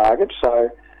energy target. So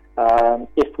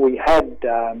if we had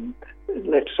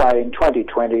let's say in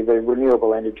 2020, the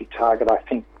renewable energy target, I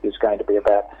think, is going to be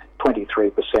about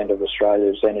 23% of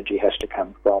Australia's energy has to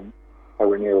come from a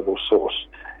renewable source.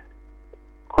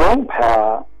 Green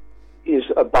power is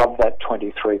above that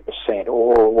 23%,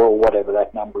 or whatever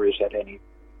that number is at any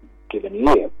given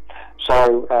year.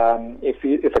 So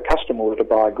if a customer were to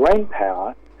buy green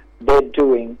power, they're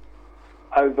doing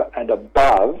over and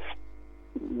above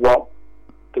what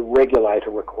the regulator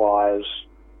requires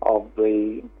of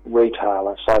the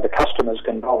retailer. So the customers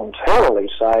can voluntarily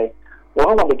say, well,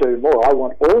 I want to do more. I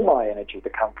want all my energy to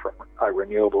come from a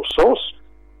renewable source.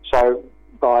 So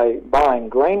by buying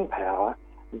green power,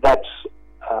 that's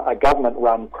a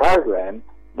government-run program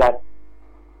that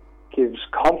gives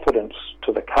confidence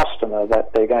to the customer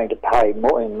that they're going to pay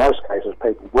more. In most cases,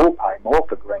 people will pay more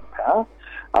for green power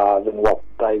than what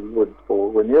they would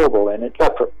for renewable energy,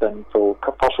 than for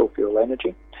fossil fuel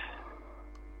energy.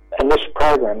 And this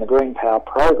program, the Green Power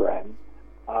program,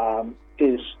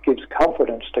 gives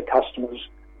confidence to customers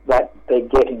that they're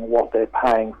getting what they're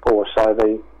paying for. So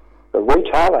the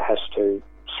retailer has to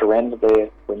surrender their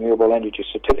renewable energy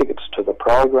certificates to the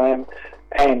program,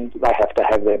 and they have to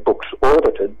have their books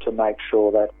audited to make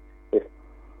sure that if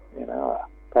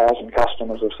 1,000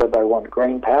 customers have said they want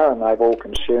green power and they've all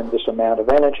consumed this amount of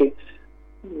energy,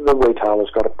 the retailer's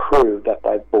got to prove that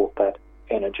they've bought that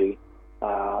energy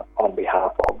on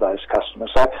behalf of those customers.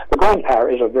 So the Green Power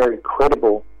is a very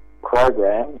credible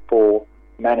program for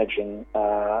managing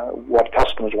what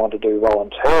customers want to do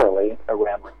voluntarily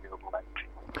around renewable energy.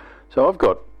 So I've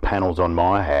got panels on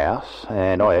my house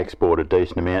and I export a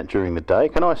decent amount during the day.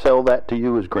 Can I sell that to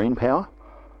you as green power?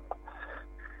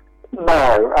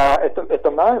 No. At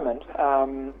the moment,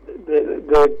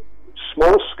 the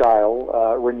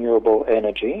small-scale renewable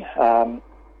energy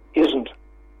isn't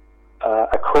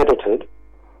accredited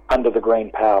under the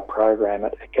Green Power program.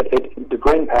 The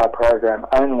Green Power program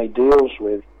only deals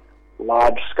with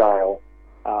large-scale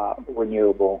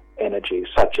renewable energy,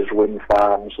 such as wind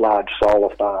farms, large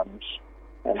solar farms,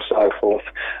 and so forth.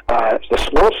 The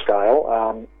small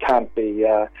scale can't be.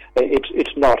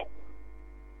 It's not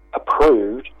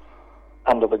approved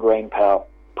under the Green Power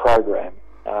program.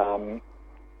 There's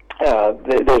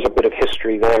a bit of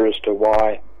history there as to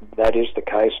why that is the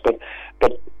case, but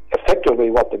effectively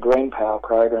what the Green Power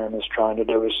program is trying to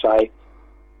do is say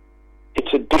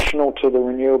it's additional to the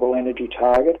renewable energy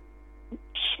target.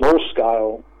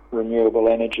 Small-scale renewable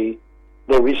energy,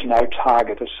 there is no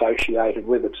target associated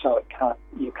with it, so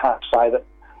you can't say that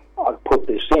I've put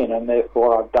this in and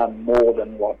therefore I've done more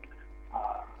than what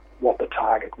the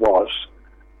target was.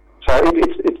 So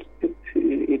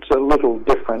it's a little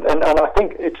different, and I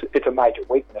think it's a major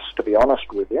weakness, to be honest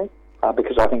with you,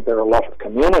 because I think there are a lot of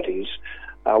communities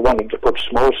wanting to put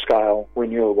small-scale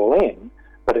renewable in,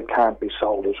 but it can't be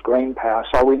sold as green power.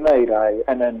 So we need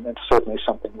and then it's certainly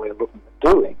something we're looking at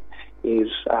doing,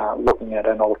 is looking at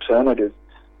an alternative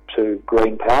to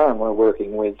green power, and we're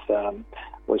working with some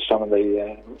of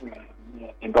the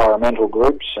environmental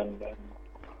groups and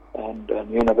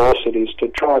universities to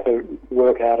try to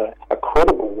work out a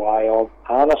credible way of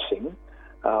harnessing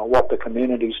what the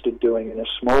communities are doing in a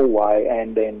small way,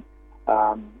 and then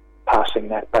passing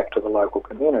that back to the local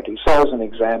community. So as an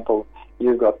example,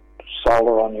 you've got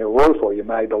solar on your roof, or you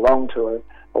may belong to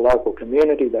a local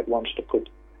community that wants to put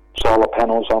solar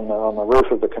panels on the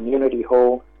roof of the community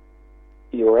hall.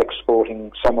 You're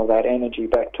exporting some of that energy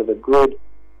back to the grid.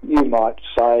 You might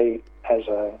say,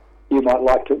 you might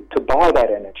like to buy that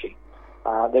energy.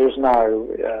 There's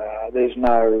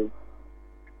no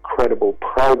credible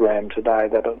program today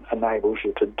that enables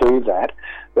you to do that.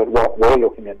 But what we're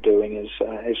looking at doing is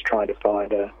trying to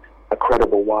find a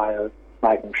credible way of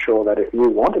making sure that if you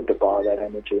wanted to buy that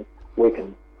energy, we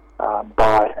can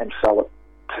buy it and sell it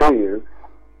to you,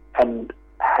 and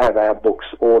have our books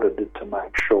audited to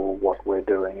make sure what we're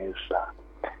doing is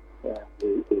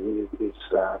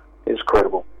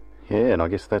credible. Yeah, and I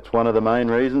guess that's one of the main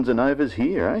reasons Enova's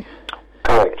here, eh?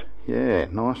 Correct. Yeah,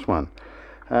 nice one.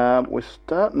 We're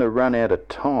starting to run out of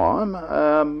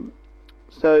time.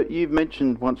 So you've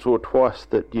mentioned once or twice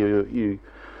that you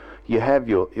have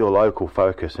your local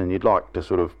focus and you'd like to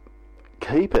sort of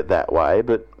keep it that way,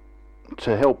 but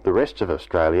to help the rest of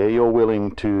Australia, you're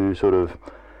willing to sort of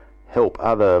help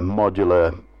other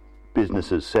modular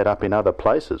businesses set up in other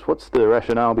places. What's the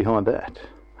rationale behind that?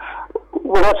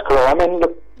 Well, that's cool. I mean,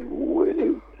 look,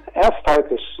 our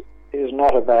focus is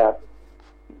not about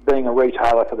being a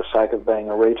retailer for the sake of being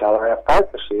a retailer. Our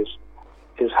focus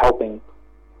is helping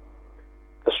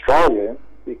Australia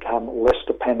become less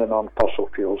dependent on fossil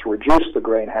fuels, reduce the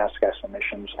greenhouse gas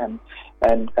emissions, and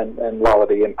lower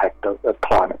the impact of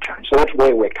climate change. So that's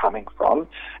where we're coming from,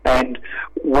 and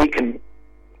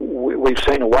we've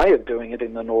seen a way of doing it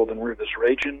in the Northern Rivers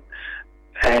region,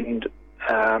 and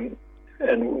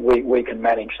we can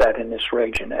manage that in this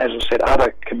region. As I said,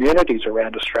 other communities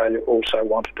around Australia also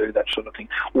want to do that sort of thing.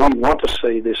 We want to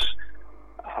see this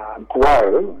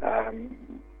grow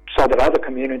so that other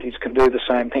communities can do the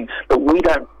same thing. But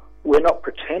we're not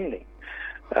pretending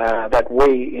that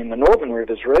we in the Northern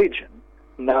Rivers region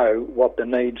know what the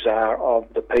needs are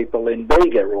of the people in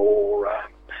Bega or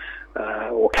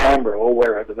Canberra or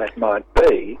wherever that might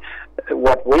be.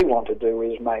 What we want to do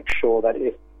is make sure that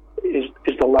is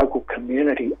the local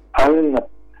community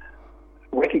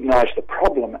recognise the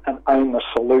problem and own the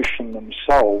solution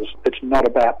themselves. It's not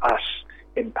about us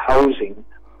imposing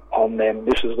on them,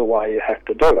 this is the way you have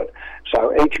to do it.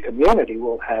 So each community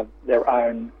will have their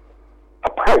own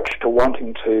approach to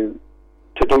wanting to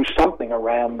do something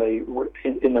around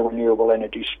in the renewable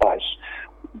energy space.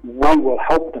 We will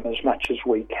help them as much as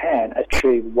we can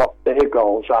achieve what their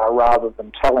goals are, rather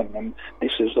than telling them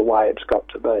this is the way it's got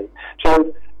to be.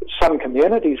 So some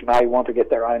communities may want to get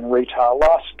their own retail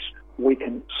licence. We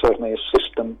can certainly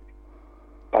assist them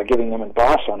by giving them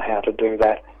advice on how to do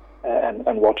that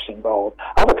and what's involved.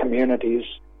 Other communities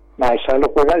may say,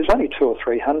 look, there's only 200 or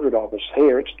 300 of us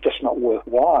here, it's just not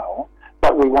worthwhile,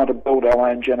 but we want to build our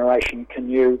own generation, can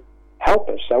you help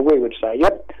us? So we would say,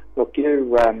 yep, look,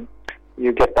 you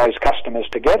get those customers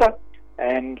together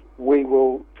and we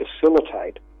will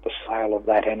facilitate the sale of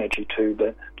that energy to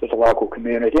the local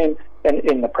community, and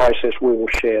in the process we will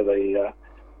share there'll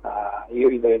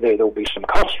be some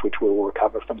costs which we will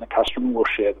recover from the customer, and we'll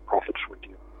share the profits with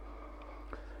you.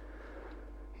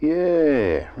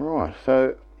 Yeah, right.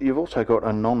 So you've also got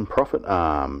a non-profit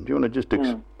arm. Do you want to just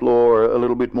explore a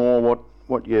little bit more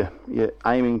what you're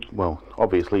aiming? Well,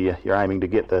 obviously you're aiming to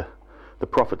get the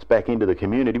profits back into the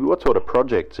community, but what sort of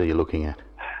projects are you looking at?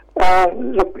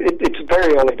 Look, it's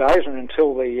very early days, and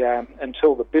until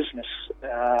the business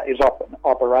is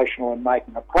operational and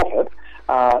making a profit,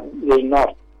 there's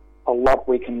not a lot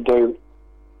we can do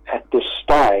at this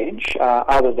stage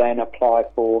other than apply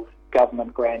for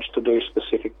government grants to do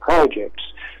specific projects.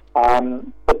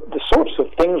 But the sorts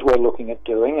of things we're looking at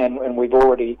doing, and we've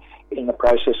already in the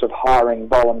process of hiring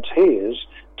volunteers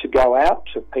to go out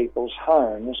to people's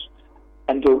homes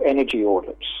and do energy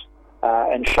audits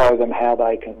and show them how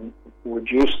they can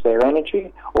reduce their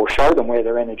energy, or show them where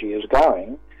their energy is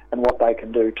going and what they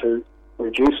can do to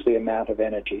reduce the amount of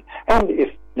energy. And if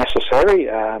necessary,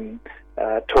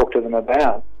 talk to them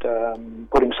about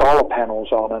putting solar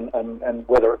panels on and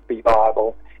whether it be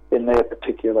viable in their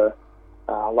particular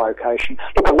location.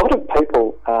 Look, a lot of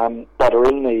people that are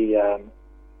in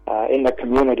the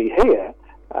community here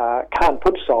can't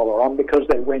put solar on because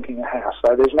they're renting a house,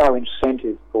 so there's no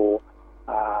incentive for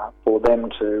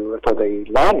the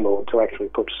landlord to actually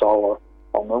put solar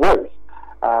on the roof.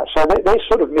 So they're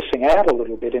sort of missing out a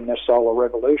little bit in their solar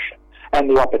revolution and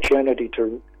the opportunity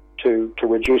to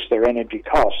reduce their energy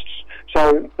costs.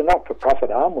 So the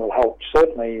not-for-profit arm will help.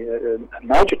 Certainly, a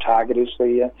major target is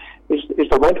the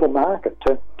rental market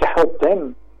to help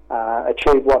them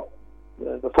achieve what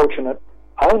the fortunate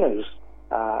owners,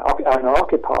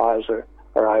 owner-occupiers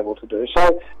are able to do.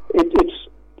 So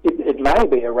it may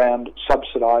be around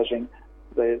subsidising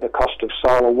the cost of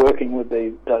solar, working with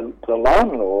the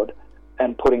landlord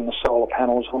and putting the solar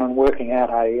panels on, and working out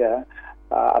a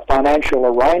financial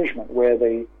arrangement where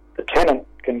the tenant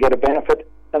can get a benefit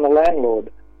and the landlord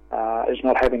is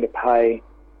not having to pay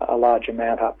a large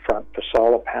amount up front for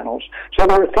solar panels. So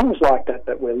there are things like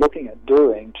that we're looking at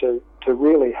doing to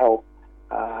really help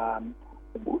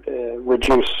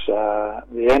reduce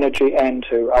the energy and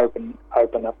to open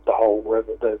up the whole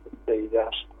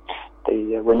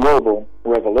the renewable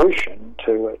revolution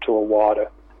to a wider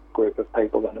group of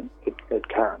people than it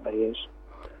currently is.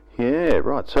 Yeah,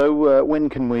 right. So when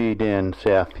can we down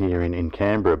south here in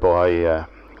Canberra buy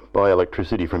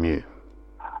electricity from you?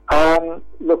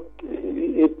 Look,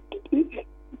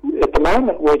 at the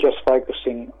moment we're just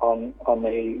focusing on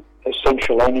the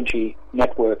essential energy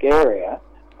network area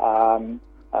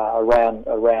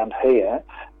around here.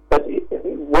 But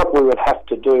what we would have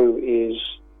to do is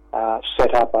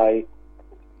set up a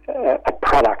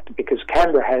product, because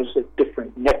Canberra has a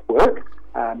different network.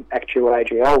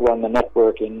 Actu-AGL run the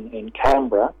network in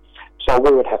Canberra, so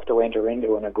we would have to enter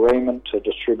into an agreement to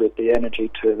distribute the energy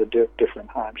to the different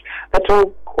homes. That's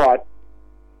all quite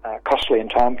costly and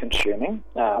time-consuming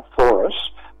for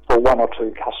us, for one or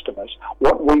two customers.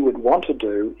 What we would want to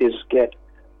do is get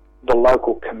the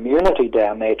local community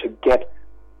down there to get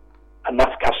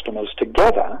enough customers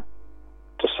together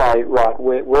to say, right,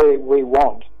 we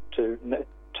want to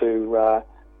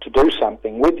do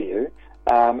something with you,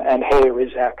 and here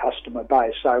is our customer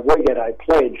base. So we get a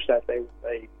pledge that there will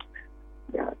be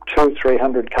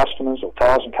 200-300 customers or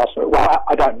 1,000 customers. Well,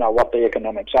 I don't know what the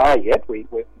economics are yet.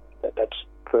 That's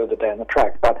further down the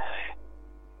track, but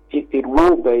it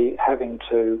will be having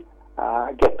to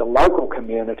get the local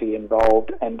community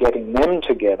involved and getting them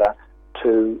together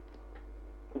to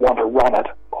want to run it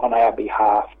on our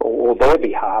behalf or their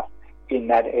behalf in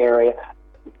that area,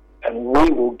 and we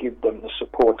will give them the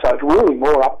support. So it's really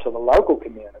more up to the local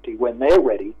community when they're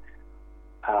ready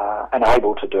and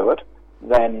able to do it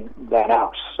than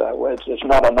us. So it's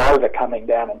not a Nova coming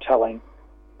down and telling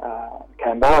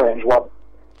Kamborians what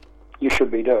you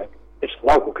should be doing. It's the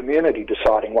local community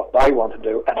deciding what they want to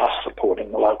do and us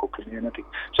supporting the local community.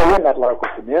 So when that local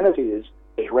community is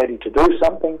ready to do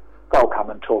something, they'll come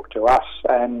and talk to us,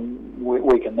 and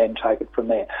we can then take it from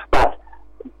there. But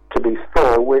to be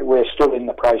fair, we're still in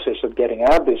the process of getting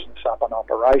our business up and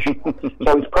operational.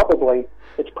 So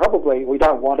it's probably we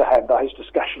don't want to have those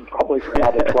discussions probably for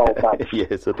another 12 months.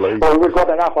 Yes, at least. Well, we've got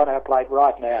enough on our plate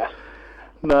right now.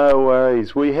 No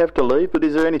worries. We have to leave, but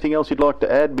is there anything else you'd like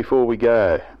to add before we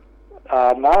go?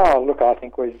 No, look, I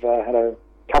think we've covered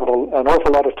an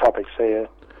awful lot of topics here,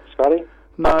 Scotty.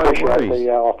 No I appreciate worries.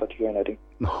 the opportunity.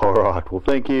 All right. Well,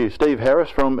 thank you. Steve Harris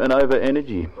from Enova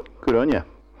Energy. Good on you.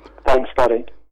 Thanks, Scotty.